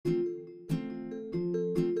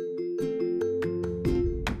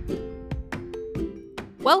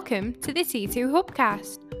Welcome to the T2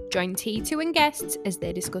 Hubcast. Join T2 and guests as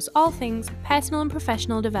they discuss all things personal and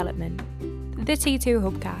professional development. The T2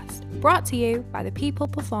 Hubcast, brought to you by the People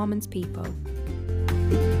Performance People.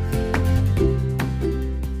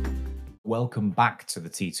 Welcome back to the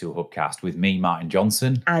T2 Hubcast with me, Martin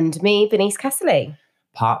Johnson. And me, Bernice Casserly.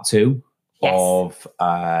 Part two Yes. of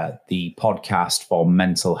the podcast for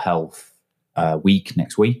Mental Health Week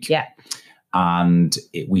next week. Yeah. And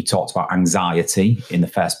we talked about anxiety in the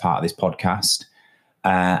first part of this podcast.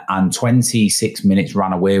 And 26 minutes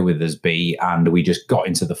ran away with us, B, and we just got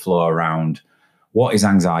into the flow around what is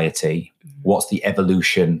anxiety? What's the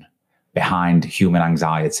evolution behind human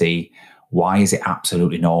anxiety? Why is it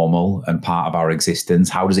absolutely normal and part of our existence?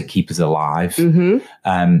 How does it keep us alive?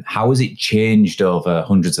 How has it changed over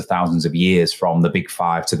hundreds of thousands of years from the Big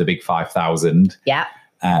Five to the Big 5,000? Yeah.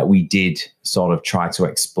 We did sort of try to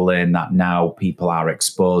explain that now people are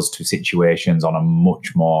exposed to situations on a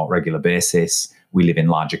much more regular basis. We live in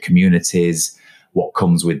larger communities. What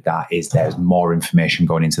comes with that is there's more information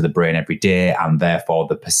going into the brain every day, and therefore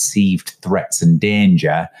the perceived threats and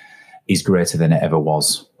danger is greater than it ever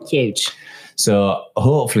was. Huge. So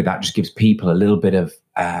hopefully that just gives people a little bit of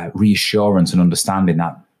reassurance and understanding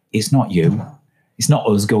that it's not you. It's not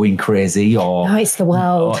us going crazy, or No, it's the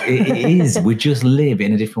world. It is. We just live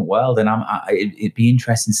in a different world, and it'd be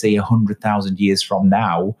interesting to see 100,000 years from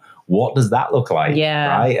now. What does that look like?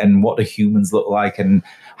 Yeah. Right. And what do humans look like, and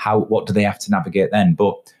what do they have to navigate then?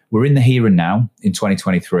 But we're in the here and now in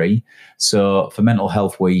 2023. So for Mental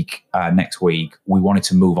Health Week next week, we wanted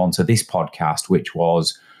to move on to this podcast, which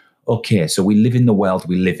was, okay, so we live in the world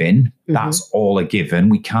we live in. Mm-hmm. That's all a given.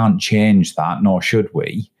 We can't change that, nor should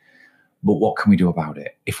we. But what can we do about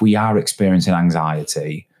it? If we are experiencing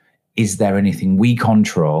anxiety, is there anything we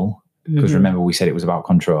control? Because remember, we said it was about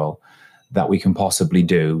control, that we can possibly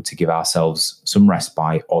do to give ourselves some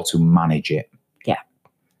respite or to manage it. Yeah.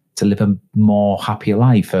 To live a more happier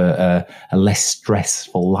life, a less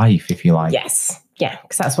stressful life, if you like. Yes. Yeah,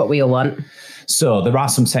 because that's what we all want. So there are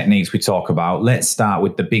some techniques we talk about. Let's start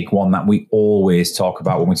with the big one that we always talk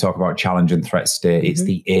about when we talk about challenge and threat state. It's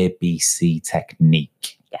the ABC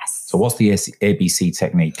technique. Yes. So what's the ABC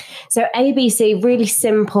technique? So ABC, really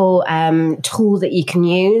simple tool that you can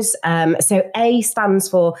use. So A stands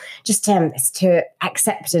for just to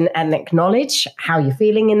accept and acknowledge how you're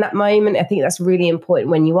feeling in that moment. I think that's really important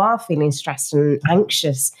when you are feeling stressed and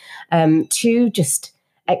anxious, to just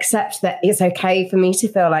accept that it's okay for me to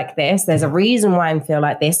feel like this. There's a reason why I feel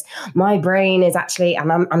like this. My brain is actually, and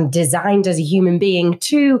I'm designed as a human being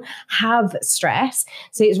to have stress.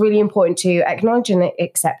 So it's really important to acknowledge and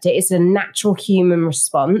accept it. It's a natural human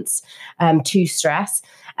response to stress.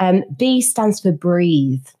 B stands for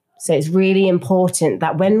breathe. So it's really important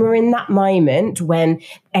that when we're in that moment, when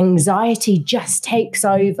anxiety just takes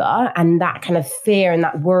over and that kind of fear and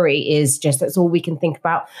that worry is just, that's all we can think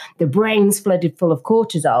about, the brain's flooded full of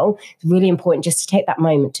cortisol, it's really important just to take that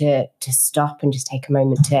moment to stop and just take a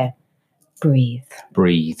moment to breathe.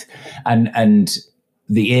 Breathe. And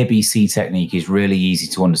the ABC technique is really easy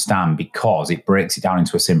to understand because it breaks it down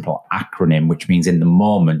into a simple acronym, which means in the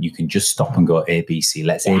moment you can just stop and go ABC.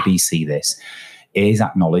 Let's ABC this. A is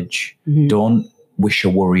acknowledge. Don't wish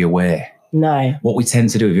your worry away. No. What we tend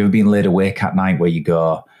to do, if you've ever been laid awake at night where you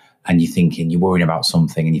go and you're thinking, you're worrying about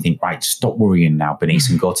something and you think, right, stop worrying now, Bernice,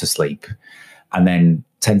 and go to sleep. And then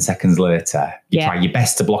 10 seconds later, you try your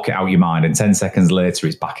best to block it out of your mind. And 10 seconds later,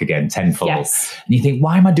 it's back again, tenfold. Yes. And you think,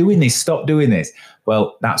 why am I doing this? Stop doing this.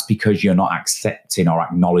 Well, that's because you're not accepting or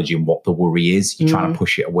acknowledging what the worry is. You're trying to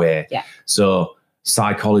push it away. Yeah. So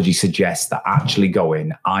psychology suggests that actually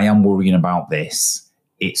going, I am worrying about this.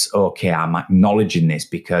 It's okay. I'm acknowledging this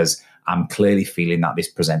because I'm clearly feeling that this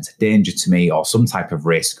presents a danger to me or some type of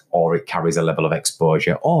risk, or it carries a level of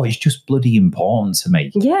exposure, or it's just bloody important to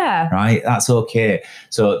me. Yeah. Right? That's okay.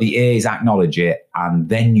 So the A is acknowledge it, and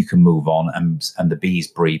then you can move on. And the B is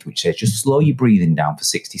breathe, which says just slow your breathing down for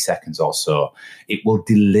 60 seconds or so. It will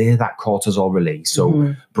delay that cortisol release.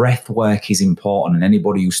 So breath work is important. And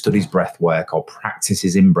anybody who studies breath work or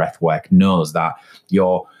practices in breath work knows that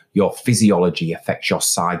your physiology affects your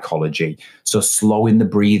psychology. So slowing the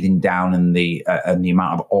breathing down and the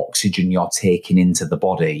amount of oxygen you're taking into the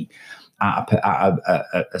body at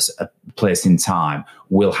a place in time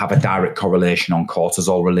will have a direct correlation on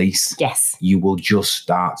cortisol release. Yes. You will just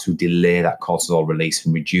start to delay that cortisol release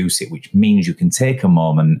and reduce it, which means you can take a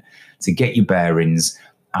moment to get your bearings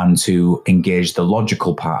and to engage the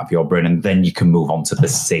logical part of your brain, and then you can move on to the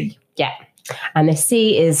C. Yeah. And the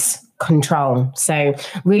C is control. So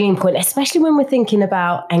really important, especially when we're thinking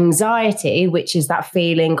about anxiety, which is that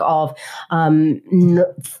feeling of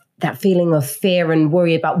that feeling of fear and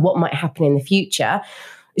worry about what might happen in the future,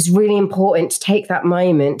 it's really important to take that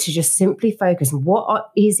moment to just simply focus on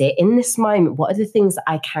is it in this moment? What are the things that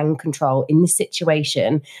I can control in this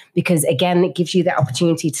situation? Because again, it gives you the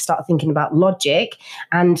opportunity to start thinking about logic,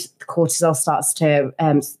 and the cortisol starts to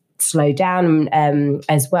slow down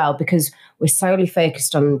as well, because we're solely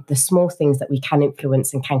focused on the small things that we can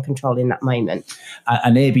influence and can control in that moment.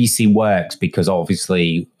 And ABC works because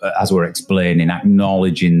obviously, as we're explaining,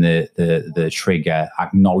 acknowledging the trigger,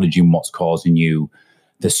 acknowledging what's causing you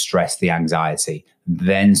the stress, the anxiety,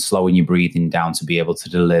 then slowing your breathing down to be able to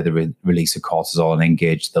delay the release of cortisol and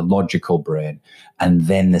engage the logical brain, and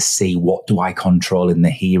then the see, what do I control in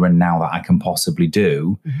the here and now that I can possibly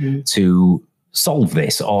do to solve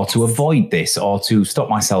this, or to avoid this, or to stop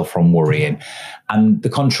myself from worrying. And the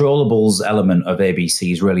controllables element of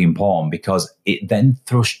ABC is really important, because it then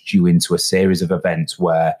thrusts you into a series of events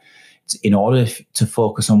where, in order to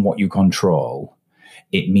focus on what you control,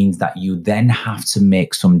 it means that you then have to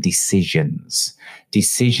make some decisions.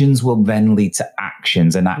 Decisions will then lead to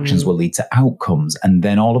actions, and actions will lead to outcomes. And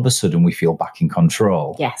then all of a sudden we feel back in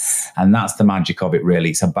control. Yes. And that's the magic of it, really.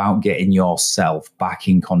 It's about getting yourself back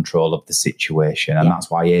in control of the situation. And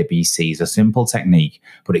that's why ABC is a simple technique,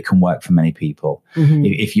 but it can work for many people.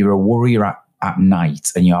 If you're a worrier at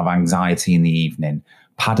night and you have anxiety in the evening,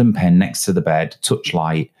 pad and pen next to the bed, touch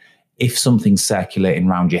light. If something's circulating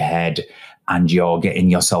around your head, and you're getting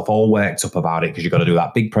yourself all worked up about it because you've got to do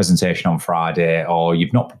that big presentation on Friday, or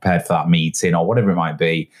you've not prepared for that meeting, or whatever it might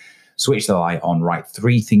be, switch the light on, write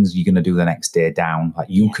 3 things you're going to do the next day down that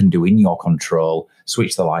you can do in your control,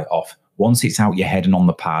 switch the light off. Once it's out your head and on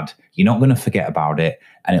the pad, you're not going to forget about it,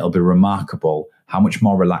 and it'll be remarkable how much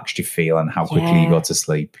more relaxed you feel and how quickly you go to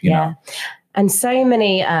sleep, you know. And so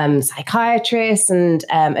many psychiatrists and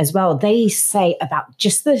as well, they say about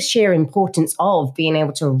just the sheer importance of being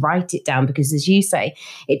able to write it down, because as you say,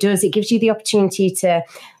 it gives you the opportunity to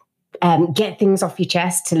get things off your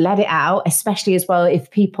chest, to let it out, especially as well if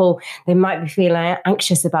people, they might be feeling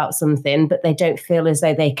anxious about something, but they don't feel as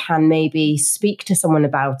though they can maybe speak to someone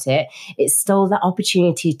about it. It's still that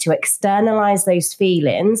opportunity to externalize those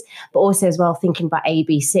feelings, but also as well, thinking about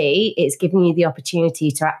ABC, it's giving you the opportunity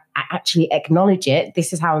to actually acknowledge it.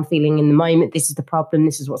 This is how I'm feeling in the moment. This is the problem.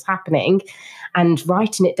 This is what's happening. And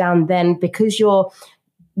writing it down then, because you're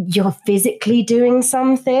physically doing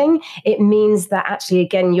something, it means that actually,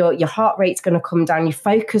 again, your heart rate's going to come down. You're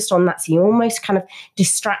focused on that. So you're almost kind of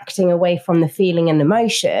distracting away from the feeling and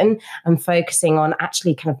emotion and focusing on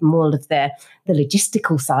actually kind of more of the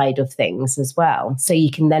logistical side of things as well. So you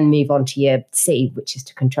can then move on to your C, which is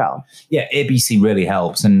to control. Yeah, ABC really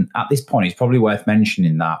helps. And at this point, it's probably worth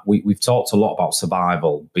mentioning that we've talked a lot about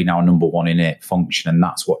survival being our number one innate function. And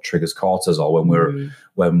that's what triggers cortisol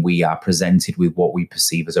when we are presented with what we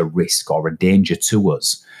perceive as a risk or a danger to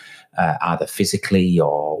us, either physically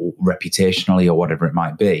or reputationally or whatever it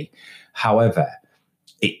might be. However,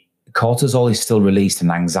 cortisol is still released and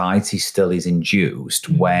anxiety still is induced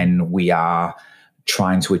when we are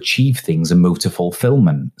trying to achieve things and move to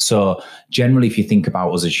fulfillment. So generally, if you think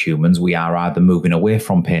about us as humans, we are either moving away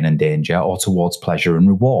from pain and danger or towards pleasure and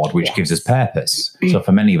reward, which gives us purpose. So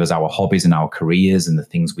for many of us, our hobbies and our careers and the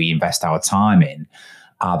things we invest our time in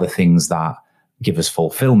are the things that give us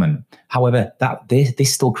fulfillment. However,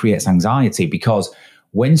 this still creates anxiety, because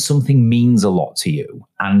when something means a lot to you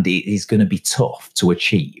and it is going to be tough to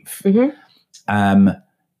achieve,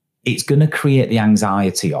 it's going to create the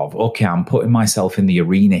anxiety of, okay, I'm putting myself in the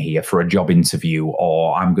arena here for a job interview,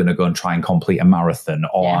 or I'm going to go and try and complete a marathon,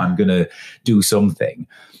 or I'm going to do something.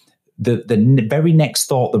 The very next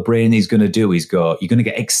thought the brain is going to do is you're going to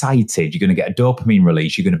get excited, you're going to get a dopamine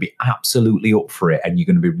release, you're going to be absolutely up for it, and you're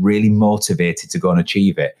going to be really motivated to go and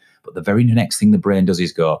achieve it. But the very next thing the brain does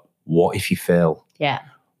is go, what if you fail? Yeah.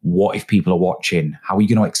 What if people are watching? How are you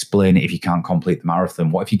going to explain it if you can't complete the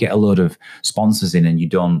marathon? What if you get a load of sponsors in and you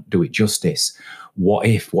don't do it justice? What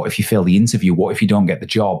if you fail the interview? What if you don't get the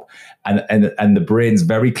job? And the brain's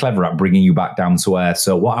very clever at bringing you back down to earth.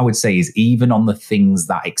 So what I would say is, even on the things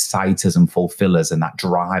that excite us and fulfill us and that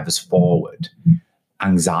drive us forward,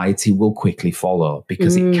 anxiety will quickly follow,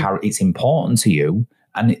 because it's important to you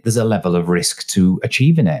and there's a level of risk to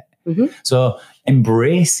achieving it. So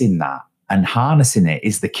embracing that and harnessing it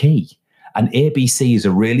is the key. And ABC is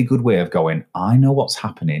a really good way of going, I know what's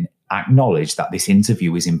happening. Acknowledge that this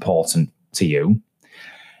interview is important to you.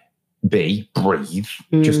 B, breathe.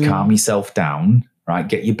 Just calm yourself down, right?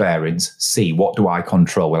 Get your bearings. C, what do I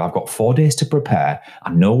control? Well, I've got 4 days to prepare.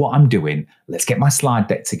 I know what I'm doing. Let's get my slide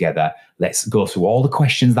deck together. Let's go through all the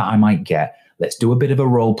questions that I might get. Let's do a bit of a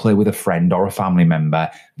role play with a friend or a family member.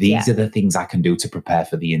 These are the things I can do to prepare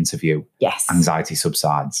for the interview. Yes. Anxiety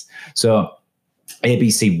subsides. So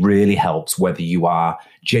ABC really helps whether you are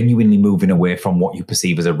genuinely moving away from what you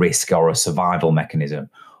perceive as a risk or a survival mechanism,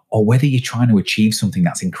 or whether you're trying to achieve something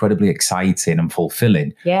that's incredibly exciting and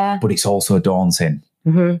fulfilling, but it's also daunting,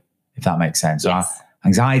 if that makes sense. Yes. So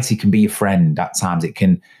anxiety can be your friend at times. It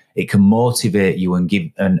can motivate you and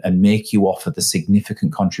give and make you offer the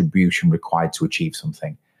significant contribution required to achieve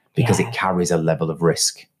something, because it carries a level of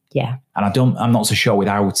risk. Yeah. And I'm not so sure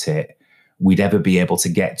without it, we'd ever be able to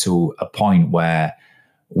get to a point where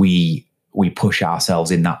we push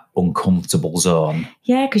ourselves in that uncomfortable zone.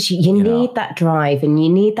 Yeah, because you need that drive and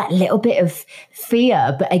you need that little bit of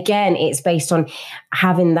fear. But again, it's based on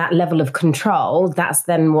having that level of control. That's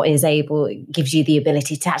then what gives you the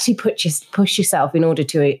ability to actually push yourself in order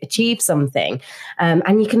to achieve something.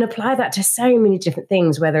 And you can apply that to so many different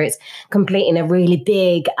things, whether it's completing a really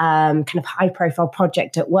big kind of high profile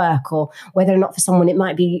project at work, or whether or not for someone it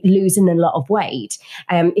might be losing a lot of weight.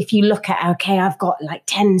 If you look at, okay, I've got like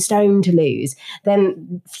 10 stone to lose,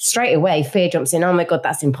 then straight away fear jumps in. Oh my God,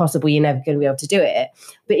 that's impossible. You're never going to be able to do it.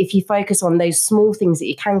 But if you focus on those small things that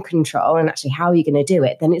you can control and actually how you're going to do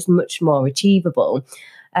it, then it's much more achievable.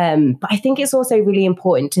 But I think it's also really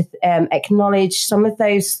important to acknowledge some of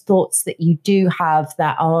those thoughts that you do have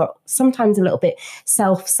that are sometimes a little bit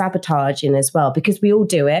self-sabotaging as well, because we all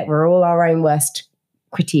do it. We're all our own worst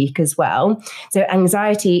critique as well. So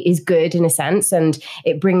anxiety is good in a sense, and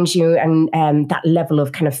it brings you and that level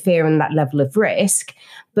of kind of fear and that level of risk.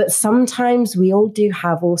 But sometimes we all do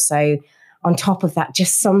have also, on top of that,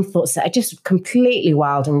 just some thoughts that are just completely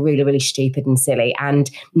wild and really, really stupid and silly and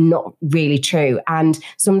not really true. And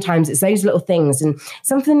sometimes it's those little things, and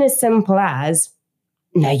something as simple as,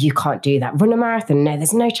 no, you can't do that. Run a marathon. No,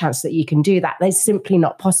 there's no chance that you can do that. That's simply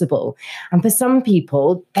not possible. And for some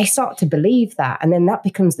people, they start to believe that, and then that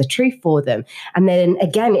becomes the truth for them. And then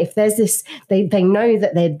again, if there's this, they know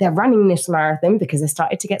that they're running this marathon because they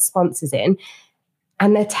started to get sponsors in,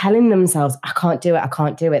 and they're telling themselves, I can't do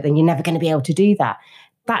it, then you're never going to be able to do that.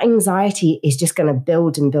 That anxiety is just going to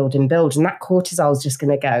build and build and build. And that cortisol is just going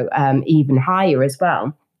to go even higher as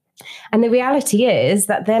well. And the reality is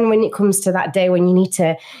that then when it comes to that day when you need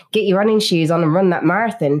to get your running shoes on and run that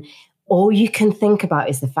marathon, all you can think about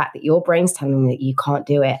is the fact that your brain's telling you that you can't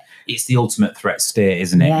do it. It's the ultimate threat state,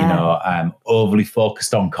 isn't it? Yeah. Overly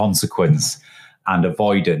focused on consequence and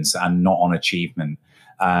avoidance and not on achievement.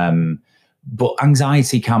 But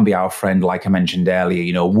anxiety can be our friend, like I mentioned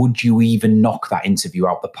earlier. Would you even knock that interview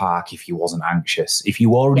out the park if you wasn't anxious? If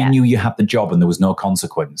you already knew you had the job and there was no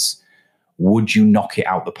consequence, would you knock it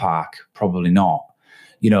out the park? Probably not.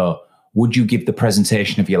 Would you give the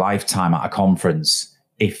presentation of your lifetime at a conference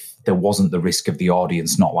if there wasn't the risk of the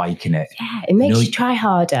audience not liking it? Yeah, it makes you try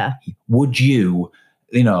harder. Would you,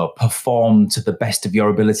 perform to the best of your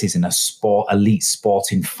abilities in a elite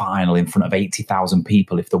sporting final in front of 80,000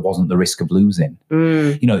 people if there wasn't the risk of losing?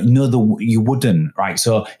 You wouldn't, right?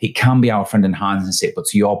 So it can be our friend in hindsight, but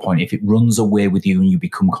to your point, if it runs away with you and you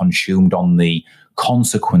become consumed on the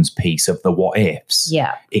consequence piece of the what ifs,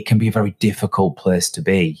 it can be a very difficult place to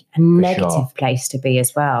be. A negative place to be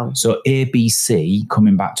as well. So ABC,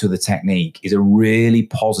 coming back to the technique, is a really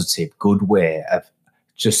positive, good way of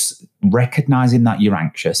just recognizing that you're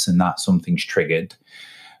anxious and that something's triggered,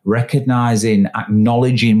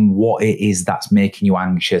 acknowledging what it is that's making you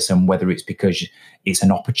anxious, and whether it's because it's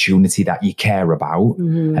an opportunity that you care about,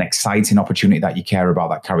 an exciting opportunity that you care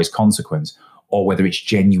about that carries consequence, or whether it's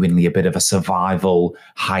genuinely a bit of a survival,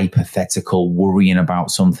 hypothetical worrying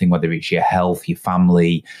about something, whether it's your health, your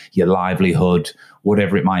family, your livelihood,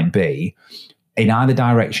 whatever it might be. In either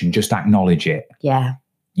direction, just acknowledge it. Yeah.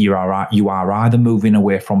 You are either moving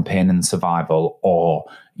away from pain and survival, or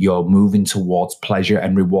you're moving towards pleasure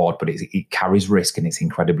and reward, but it carries risk and it's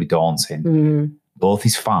incredibly daunting. Both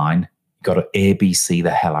is fine. You've got to ABC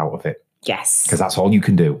the hell out of it. Yes. Because that's all you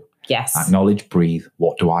can do. Yes. Acknowledge, breathe.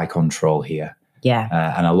 What do I control here?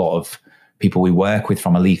 Yeah. And a lot of people we work with,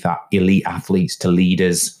 from elite athletes to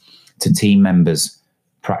leaders to team members,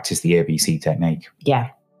 practice the ABC technique.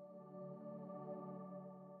 Yeah.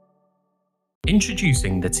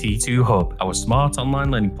 Introducing the T2 Hub, our smart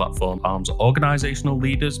online learning platform arms organizational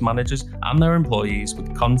leaders, managers, and their employees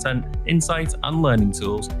with content, insight, and learning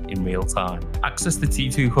tools in real time. Access the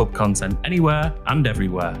T2 Hub content anywhere and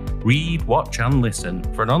everywhere. Read, watch, and listen.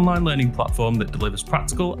 For an online learning platform that delivers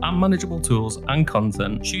practical and manageable tools and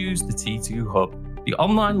content, choose the T2 Hub, the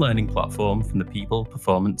online learning platform from the people,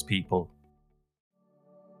 performance people.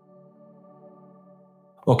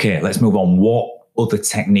 Okay, let's move on. What other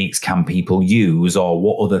techniques can people use, or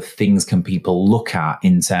what other things can people look at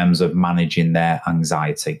in terms of managing their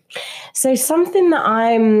anxiety? So something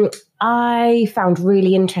that I found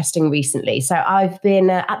really interesting recently. So I've been,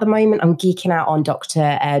 at the moment, I'm geeking out on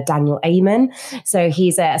Dr. Daniel Amen. So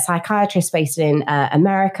he's a psychiatrist based in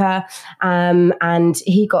America. And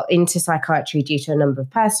he got into psychiatry due to a number of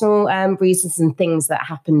personal reasons and things that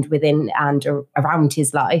happened within and around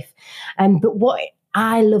his life. But what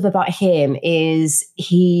I love about him is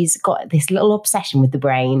he's got this little obsession with the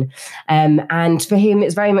brain. And for him,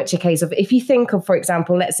 it's very much a case of, if you think of, for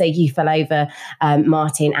example, let's say you fell over,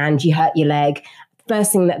 Martin, and you hurt your leg,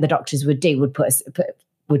 first thing that the doctors would do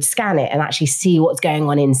would scan it and actually see what's going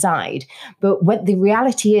on inside. But what the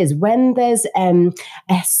reality is, when there's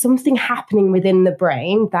something happening within the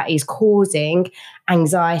brain that is causing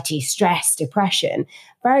anxiety, stress, depression,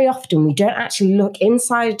 very often we don't actually look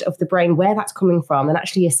inside of the brain where that's coming from and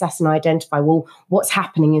actually assess and identify, well, what's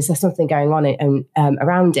happening? Is there something going on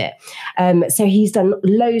around it? So he's done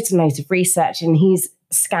loads and loads of research, and he's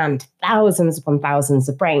scanned thousands upon thousands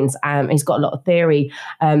of brains. He's got a lot of theory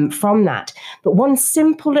from that. But one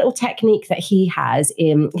simple little technique that he has,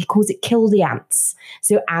 he calls it kill the ants.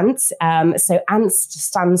 So ants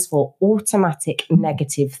stands for automatic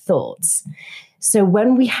negative thoughts. So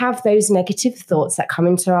when we have those negative thoughts that come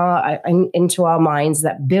into our minds,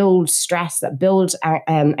 that build stress, that build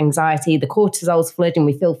anxiety, the cortisol's flooding,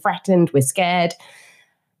 we feel threatened, we're scared.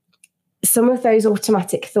 Some of those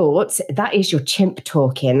automatic thoughts, that is your chimp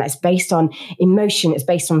talking. That's based on emotion. It's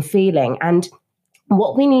based on feeling. And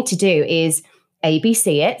what we need to do is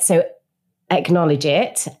ABC it. So acknowledge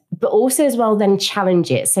it, but also as well then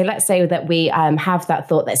challenge it. So let's say that we have that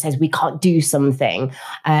thought that says we can't do something.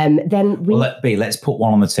 Then let's put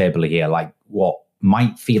one on the table here, like what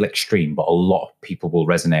might feel extreme, but a lot of people will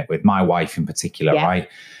resonate with. My wife in particular, right?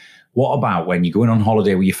 What about when you're going on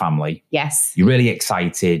holiday with your family? Yes. You're really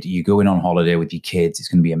excited. You're going on holiday with your kids. It's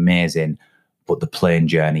going to be amazing. But the plane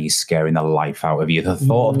journey is scaring the life out of you. The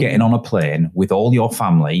thought of getting on a plane with all your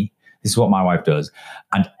family, this is what my wife does,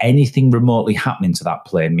 and anything remotely happening to that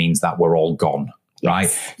plane means that we're all gone. Yes.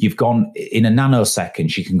 Right? You've gone in a nanosecond.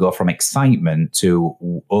 She can go from excitement to,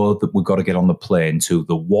 oh, that we've got to get on the plane, to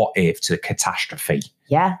the what if, to catastrophe.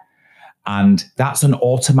 Yeah. And that's an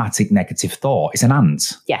automatic negative thought. It's an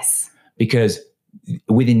ant. Yes. Because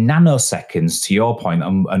within nanoseconds, to your point,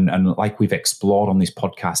 and like we've explored on this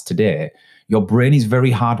podcast today, your brain is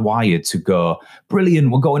very hardwired to go,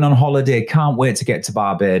 brilliant, we're going on holiday, can't wait to get to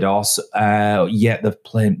Barbados.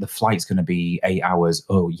 The flight's going to be 8 hours.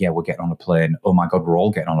 Oh, yeah, we're getting on a plane. Oh, my God, we're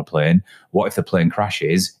all getting on a plane. What if the plane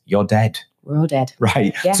crashes? You're dead. We're all dead.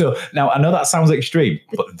 Right. Yeah. So now I know that sounds extreme,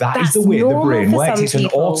 but that is the way the brain works. It's an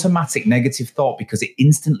automatic negative thought because it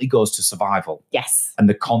instantly goes to survival. Yes. And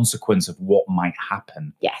the consequence of what might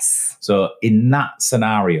happen. Yes. So in that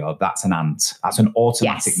scenario, that's an ant. That's an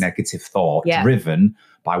automatic negative thought driven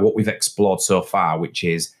by what we've explored so far, which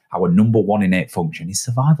is our number one innate function is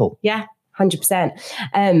survival. Yeah. 100%.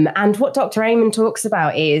 And what Dr. Amen talks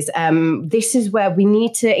about is this is where we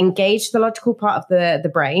need to engage the logical part of the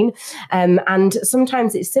brain. And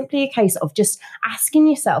sometimes it's simply a case of just asking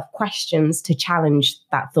yourself questions to challenge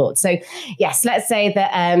that thought. So yes, let's say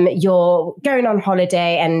that you're going on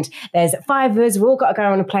holiday and there's 5 of us, we've all got to go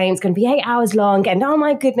on a plane. It's going to be 8 hours long. And oh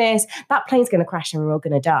my goodness, that plane's going to crash and we're all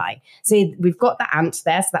going to die. So we've got that ant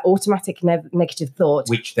there, so that automatic negative thought.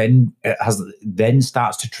 Which then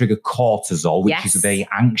starts to trigger cortisol, which is a very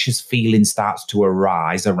anxious feeling starts to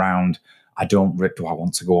arise around, do I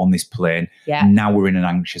want to go on this plane? Yeah. Now we're in an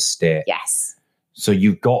anxious state. Yes. So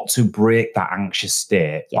you've got to break that anxious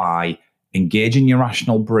state by engaging your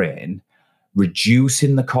rational brain,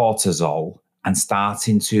 reducing the cortisol, and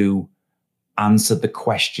starting to answer the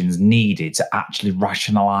questions needed to actually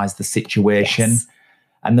rationalize the situation. Yes.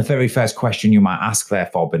 And the very first question you might ask,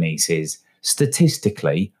 therefore, Bernice, is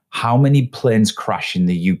statistically, how many planes crash in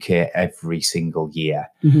the UK every single year?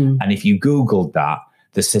 Mm-hmm. And if you Googled that,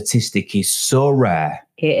 the statistic is so rare.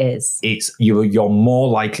 It is. You're more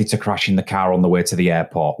likely to crash in the car on the way to the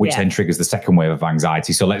airport, which then triggers the second wave of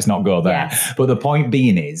anxiety. So let's not go there. Yes. But the point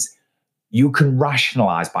being is, you can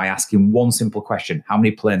rationalize by asking one simple question: how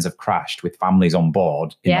many planes have crashed with families on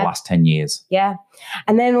board in the last 10 years? Yeah.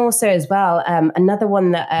 And then also as well, another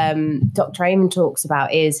one that Dr. Amen talks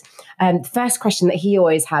about is the first question that he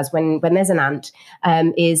always has when there's an ant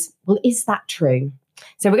is, well, is that true?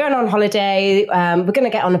 So we're going on holiday, we're going to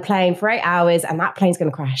get on a plane for 8 hours and that plane's going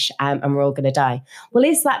to crash and we're all going to die. Well,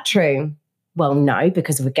 is that true? Well, no,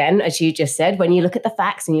 because again, as you just said, when you look at the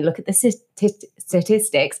facts and you look at the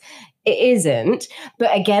statistics, It isn't.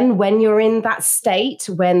 But again, when you're in that state,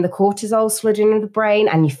 when the cortisol's flooding in the brain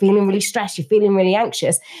and you're feeling really stressed, you're feeling really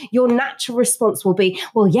anxious, your natural response will be,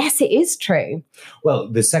 well, yes, it is true. Well,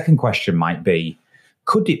 the second question might be,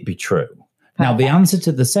 could it be true? Now, the answer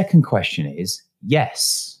to the second question is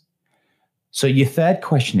yes. So your third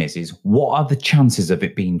question is what are the chances of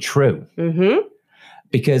it being true? Mm-hmm.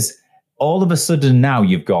 Because all of a sudden now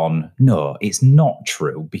you've gone, no, it's not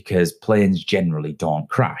true because planes generally don't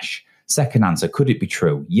crash. Second answer, could it be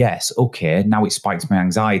true? Yes. Okay, now it spikes my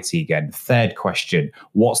anxiety again. Third question,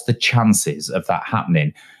 what's the chances of that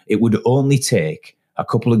happening? It would only take a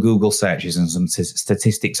couple of Google searches and some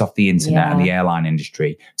statistics off the internet and the airline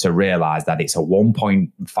industry to realize that it's a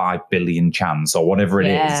 1.5 billion chance or whatever it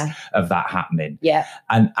is of that happening. Yeah.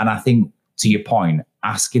 And I think, to your point,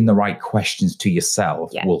 asking the right questions to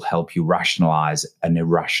yourself will help you rationalize an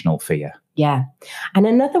irrational fear. Yeah. And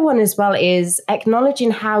another one as well is acknowledging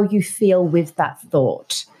how you feel with that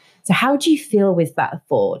thought. So how do you feel with that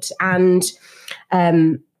thought? And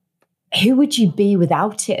who would you be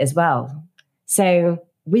without it as well? So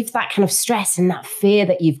with that kind of stress and that fear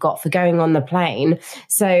that you've got for going on the plane.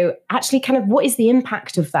 So actually kind of what is the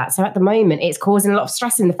impact of that? So at the moment, it's causing a lot of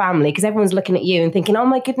stress in the family because everyone's looking at you and thinking, oh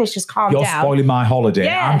my goodness, just calm down. You're spoiling my holiday.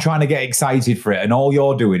 Yeah. I'm trying to get excited for it. And all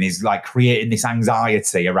you're doing is like creating this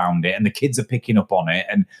anxiety around it. And the kids are picking up on it.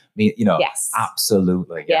 And, you know,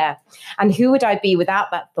 absolutely. Yeah. And who would I be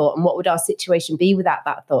without that thought? And what would our situation be without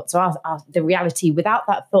that thought? So the reality, without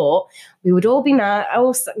that thought, we would all be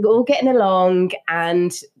all getting along,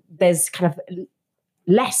 and there's kind of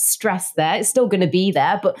less stress there. It's still going to be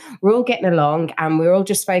there, but we're all getting along and we're all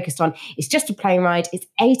just focused on, it's just a plane ride. It's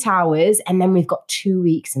 8 hours. And then we've got 2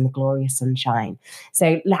 weeks in the glorious sunshine.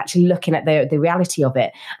 So actually looking at the reality of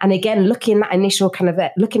it. And again, looking at that initial kind of,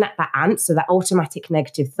 looking at that answer, that automatic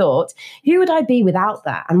negative thought, who would I be without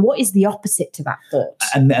that? And what is the opposite to that thought?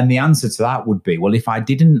 And the answer to that would be, well, if I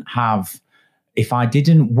didn't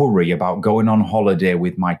worry about going on holiday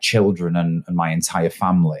with my children and my entire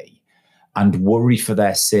family and worry for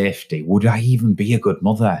their safety, would I even be a good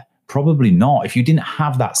mother? Probably not. If you didn't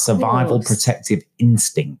have that survival protective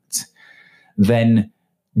instinct, then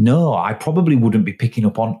no, I probably wouldn't be picking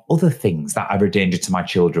up on other things that are a danger to my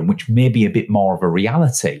children, which may be a bit more of a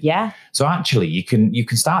reality. Yeah. So actually you can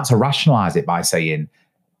start to rationalize it by saying,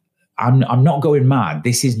 I'm not going mad.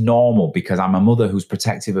 This is normal because I'm a mother who's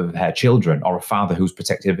protective of her children or a father who's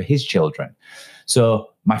protective of his children. So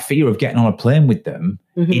my fear of getting on a plane with them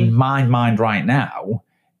in my mind right now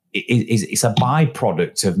is a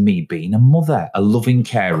byproduct of me being a mother, a loving,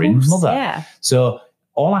 caring mother. Yeah. So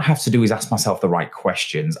all I have to do is ask myself the right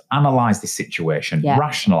questions, analyze this situation,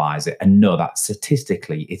 rationalize it, and know that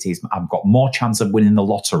statistically I've got more chance of winning the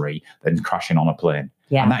lottery than crashing on a plane.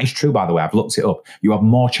 Yeah. And that is true, by the way. I've looked it up. You have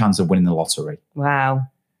more chance of winning the lottery. Wow.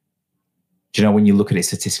 Do you know, when you look at it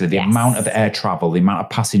statistically, the amount of air travel, the amount of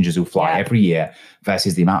passengers who fly every year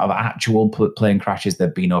versus the amount of actual plane crashes there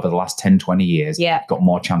have been over the last 10, 20 years, got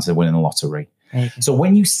more chance of winning the lottery. So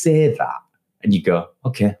when you say that and you go,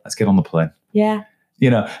 okay, let's get on the plane. Yeah. You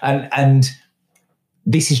know, and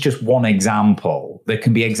this is just one example. There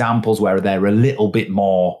can be examples where they're a little bit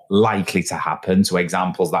more likely to happen, so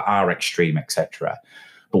examples that are extreme, etc.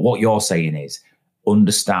 But what you're saying is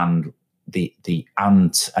understand the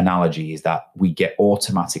ant analogy is that we get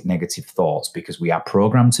automatic negative thoughts because we are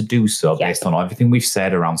programmed to do so based on everything we've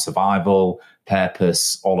said around survival,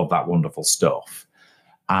 purpose, all of that wonderful stuff.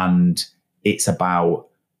 And it's about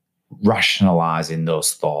rationalizing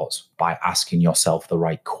those thoughts by asking yourself the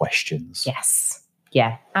right questions. Yes.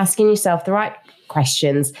 Yeah. Asking yourself the right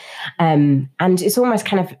questions. And it's almost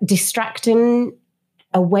kind of distracting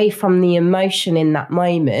away from the emotion in that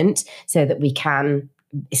moment so that we can,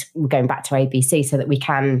 we're going back to ABC, so that we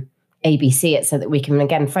can ABC it, so that we can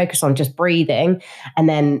again focus on just breathing and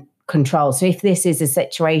then control. So if this is a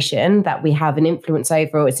situation that we have an influence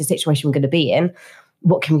over, or it's a situation we're going to be in,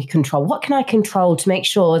 what can we control? What can I control to make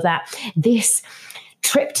sure that this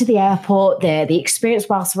trip to the airport, the experience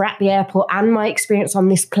whilst we're at the airport and my experience on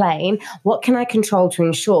this plane, what can I control to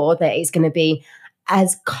ensure that it's going to be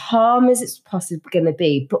as calm as it's possibly going to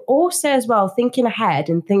be, but also as well thinking ahead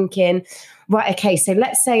and thinking, right, okay, so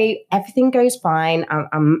let's say everything goes fine.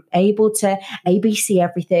 I'm able to ABC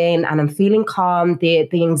everything and I'm feeling calm. The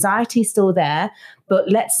anxiety is still there, but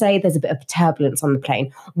let's say there's a bit of turbulence on the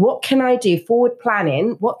plane. What can I do? Forward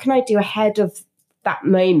planning. What can I do ahead of that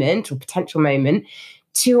moment or potential moment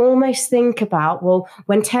to almost think about, well,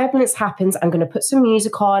 when turbulence happens, I'm going to put some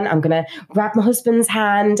music on, I'm going to grab my husband's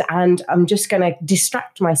hand, and I'm just going to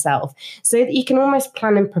distract myself so that you can almost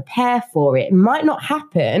plan and prepare for it. It might not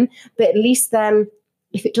happen, but at least then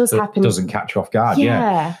if it does happen, it doesn't catch you off guard.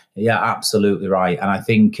 Yeah, absolutely right. And I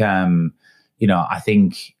think, I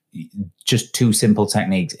think just two simple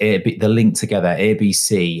techniques, the link together,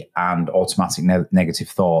 ABC and automatic negative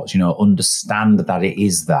thoughts, understand that it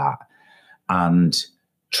is that, and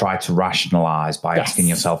try to rationalize by asking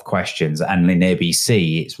yourself questions. And in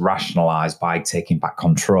ABC, it's rationalize by taking back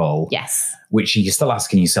control. Yes. Which you're still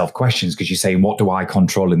asking yourself questions because you're saying, what do I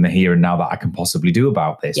control in the here and now that I can possibly do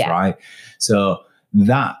about this, right? So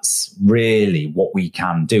that's really what we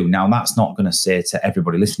can do. Now, that's not going to say to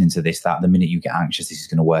everybody listening to this that the minute you get anxious, this is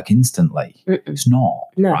going to work instantly. It's not,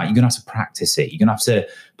 right? You're going to have to practice it. You're going to have to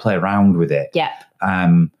play around with it. Yeah.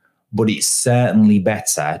 But it's certainly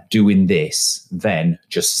better doing this than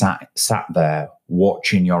just sat there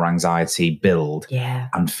watching your anxiety build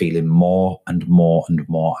and feeling more and more and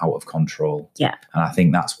more out of control. Yeah. And I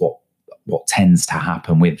think that's what tends to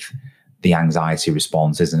happen with the anxiety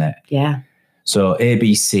response, isn't it? Yeah. So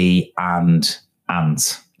ABC and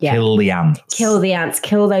ants. Yeah. Kill the ants. Kill the ants.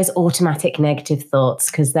 Kill those automatic negative thoughts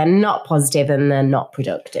because they're not positive and they're not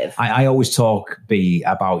productive. I always talk,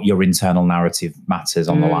 about your internal narrative matters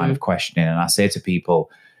on the line of questioning. And I say to people,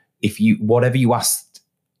 whatever you ask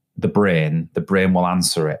the brain will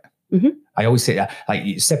answer it. Mm-hmm. I always say that,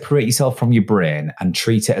 separate yourself from your brain and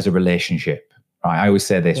treat it as a relationship. Right, I always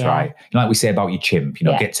say this, right? Like we say about your chimp,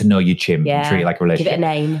 get to know your chimp and treat it like a relationship. Give it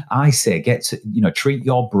a name. I say treat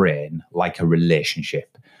your brain like a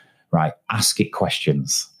relationship, right? Ask it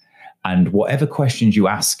questions. And whatever questions you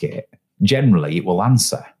ask it, generally it will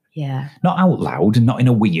answer. Yeah. Not out loud and not in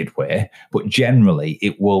a weird way, but generally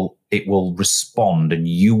it will respond and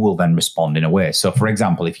you will then respond in a way. So for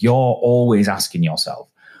example, if you're always asking yourself,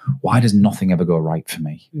 why does nothing ever go right for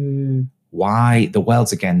me? Why the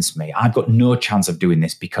world's against me? I've got no chance of doing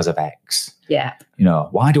this because of X. Yeah.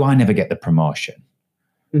 Why do I never get the promotion?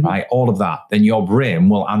 Mm-hmm. Right? All of that. Then your brain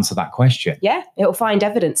will answer that question. Yeah. It'll find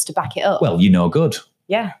evidence to back it up. Well, you're no good.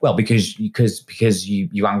 Yeah. Well, because you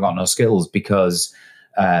haven't got no skills, because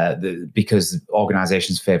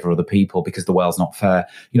organizations favor other people, because the world's not fair.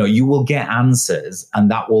 You will get answers, and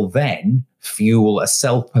that will then fuel a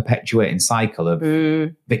self-perpetuating cycle of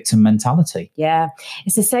victim mentality. Yeah.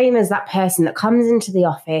 It's the same as that person that comes into the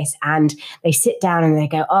office and they sit down and they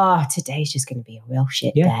go, oh, today's just going to be a real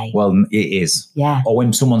shit day. Well, it is. Yeah. Or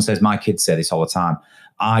when someone says, my kids say this all the time,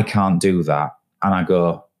 I can't do that. And I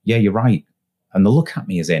go, yeah, you're right. And they look at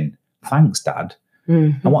me as in, thanks, Dad.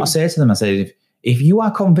 Mm-hmm. And what I say to them, I say, if you are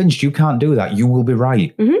convinced you can't do that, you will be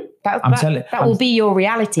right. Mm-hmm. That will be your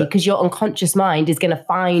reality, because your unconscious mind is going to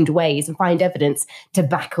find ways and find evidence to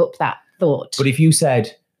back up that thought. But if you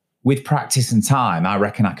said, with practice and time, I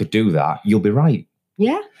reckon I could do that, you'll be right.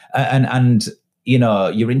 Yeah. And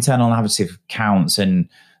your internal narrative counts. And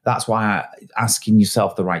that's why asking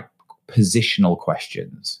yourself the right positional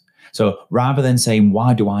questions. So rather than saying,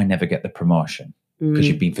 why do I never get the promotion? Because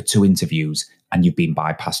you've been for 2 interviews and you've been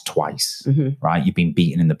bypassed twice, right? You've been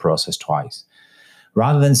beaten in the process twice.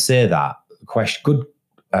 Rather than say that, good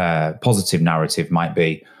positive narrative might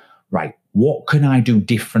be, right, what can I do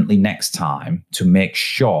differently next time to make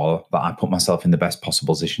sure that I put myself in the best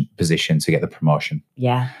possible position to get the promotion?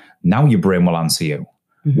 Yeah. Now your brain will answer you.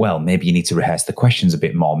 Mm-hmm. Well, maybe you need to rehearse the questions a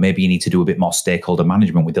bit more. Maybe you need to do a bit more stakeholder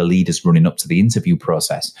management with the leaders running up to the interview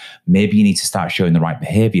process. Maybe you need to start showing the right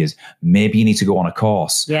behaviors. Maybe you need to go on a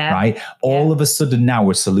course, right? All of a sudden now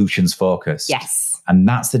we're solutions focused. Yes. And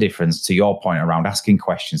that's the difference, to your point around asking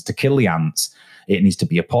questions. To kill the ants, it needs to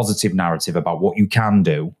be a positive narrative about what you can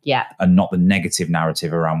do, and not the negative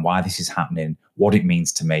narrative around why this is happening, what it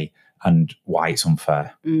means to me, and why it's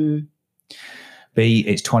unfair. B,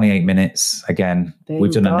 it's 28 minutes. Again,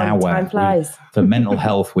 we've done an hour. Time flies. For Mental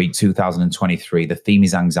Health Week 2023, the theme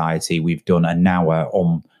is anxiety. We've done an hour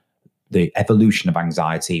on the evolution of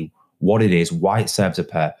anxiety, what it is, why it serves a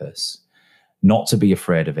purpose. Not to be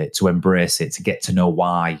afraid of it, to embrace it, to get to know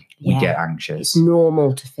why we get anxious. It's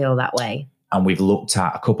normal to feel that way. And we've looked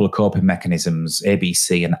at a couple of coping mechanisms,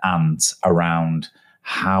 ABC and ANT, around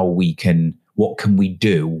what can we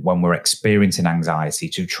do when we're experiencing anxiety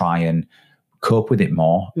to try and cope with it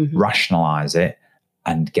more, rationalize it,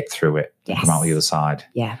 and get through it, and come out the other side.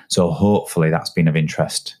 Yeah. So hopefully that's been of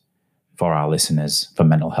interest for our listeners for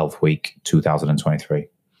Mental Health Week 2023.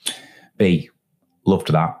 B,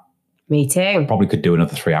 loved that. Me too. Probably could do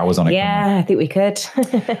another 3 hours on it. Yeah, I think we could.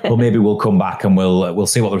 Well, maybe we'll come back and we'll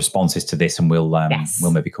see what the response is to this, and we'll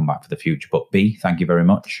maybe come back for the future. But B, thank you very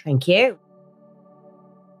much. Thank you.